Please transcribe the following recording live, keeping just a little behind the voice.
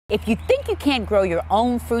If you think you can't grow your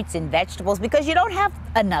own fruits and vegetables because you don't have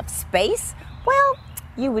enough space, well,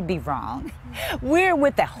 you would be wrong. We're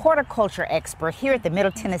with a horticulture expert here at the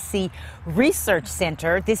Middle Tennessee Research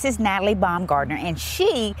Center. This is Natalie Baumgartner, and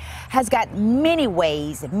she has got many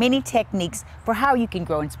ways, many techniques for how you can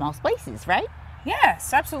grow in small spaces, right?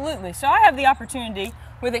 Yes, absolutely. So I have the opportunity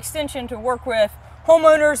with Extension to work with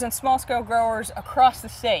homeowners and small-scale growers across the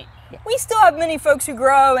state. Yeah. We still have many folks who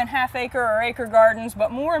grow in half-acre or acre gardens,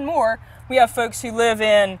 but more and more we have folks who live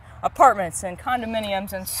in apartments and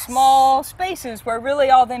condominiums and small spaces where really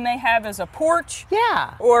all they may have is a porch,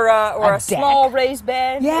 or a small raised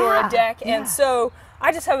bed, or a deck. And so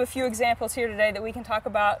I just have a few examples here today that we can talk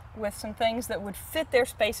about with some things that would fit their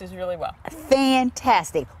spaces really well.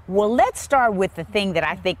 Fantastic. Well, let's start with the thing that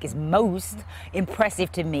I think is most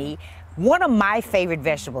impressive to me. One of my favorite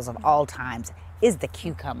vegetables of all times is the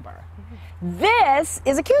cucumber. This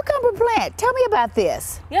is a cucumber plant. Tell me about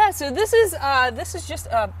this. Yeah, so this is just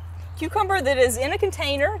a cucumber that is in a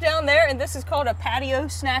container down there, and this is called a patio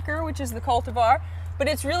snacker, which is the cultivar. But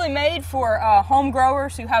it's really made for home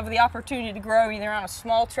growers who have the opportunity to grow either on a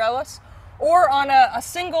small trellis or on a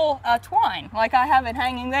single twine, like I have it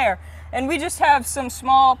hanging there. And we just have some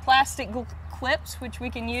small plastic clips which we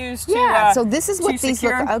can use to so this is what these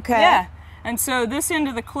look like. Okay. Yeah, and so this end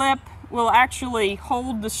of the clip will actually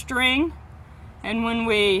hold the string, and when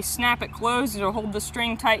we snap it closed, it'll hold the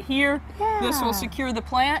string tight here. This will secure the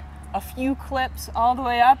plant. A few clips all the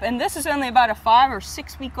way up, and this is only about a 5 or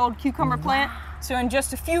 6 week old cucumber plant. So in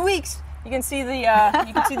just a few weeks, you can see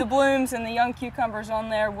the blooms, and the young cucumbers on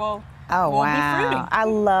there will be fruiting. I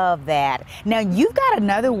love that. Now you've got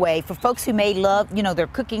another way for folks who may love, they're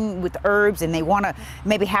cooking with herbs and they want to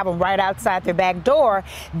maybe have them right outside their back door.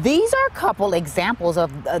 These are a couple examples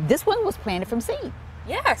of this one was planted from seed.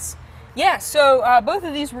 Yes. Yeah, so both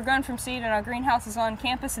of these were grown from seed in our greenhouses on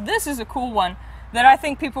campus. This is a cool one that I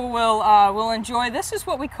think people will enjoy. This is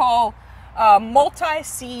what we call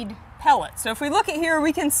multi-seed pellets. So if we look at here,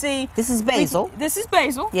 we can see this is basil. This is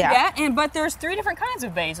basil. But there's 3 different kinds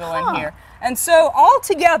of basil in here. And so all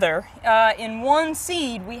together in one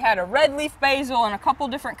seed, we had a red leaf basil and a couple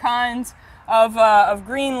different kinds of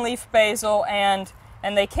green leaf basil, and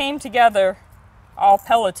they came together all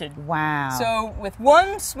pelleted. Wow. So with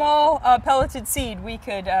one small pelleted seed, we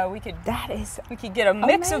could get a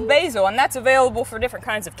mix of basil, and that's available for different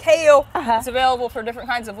kinds of kale. It's available for different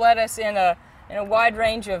kinds of lettuce in a wide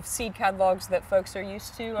range of seed catalogs that folks are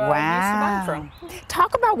used to buying from.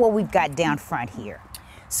 Talk about what we've got down front here.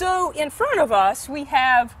 So in front of us, we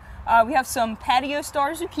have some patio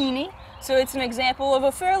star zucchini. So it's an example of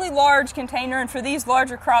a fairly large container, and for these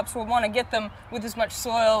larger crops, we'll want to get them with as much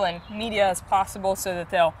soil and media as possible so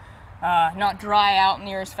that they'll not dry out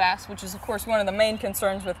near as fast, which is of course one of the main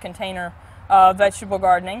concerns with container vegetable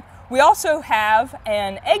gardening. We also have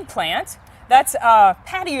an eggplant. That's a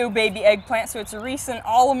patio baby eggplant, so it's a recent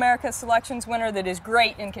All-America Selections winner that is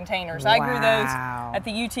great in containers. I grew those at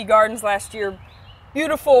the UT Gardens last year.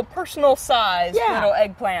 Beautiful, personal size little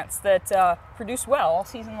eggplants that produce well all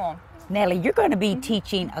season long. Natalie, you're going to be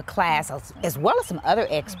teaching a class as well as some other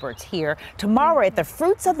experts here tomorrow at the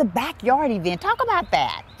Fruits of the Backyard event. Talk about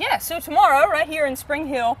that. Yeah, so tomorrow, right here in Spring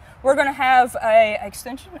Hill, we're going to have a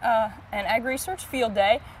Extension and Ag Research Field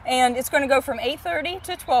Day, and it's going to go from 8:30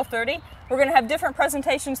 to 12:30. We're going to have different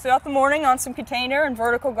presentations throughout the morning on some container and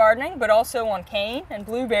vertical gardening, but also on cane and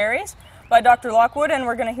blueberries by Dr. Lockwood, and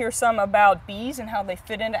we're going to hear some about bees and how they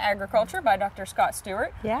fit into agriculture by Dr. Scott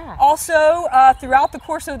Stewart. Also, throughout the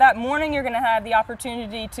course of that morning, you're going to have the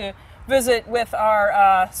opportunity to visit with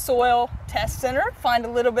our soil test center, find a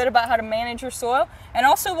little bit about how to manage your soil, and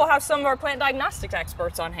also we'll have some of our plant diagnostics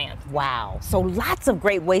experts on hand. Wow, so lots of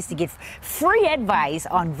great ways to get free advice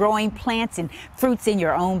on growing plants and fruits in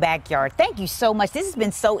your own backyard. Thank you so much. This has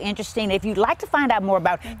been so interesting. If you'd like to find out more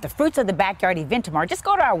about the Fruits of the Backyard event tomorrow, just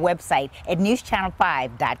go to our website at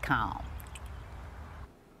newschannel5.com.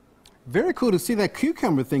 Very cool to see that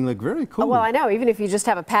cucumber thing look very cool. Oh, well, I know. Even if you just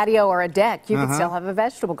have a patio or a deck, you can still have a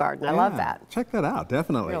vegetable garden. I love that. Check that out,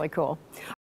 definitely. Really cool.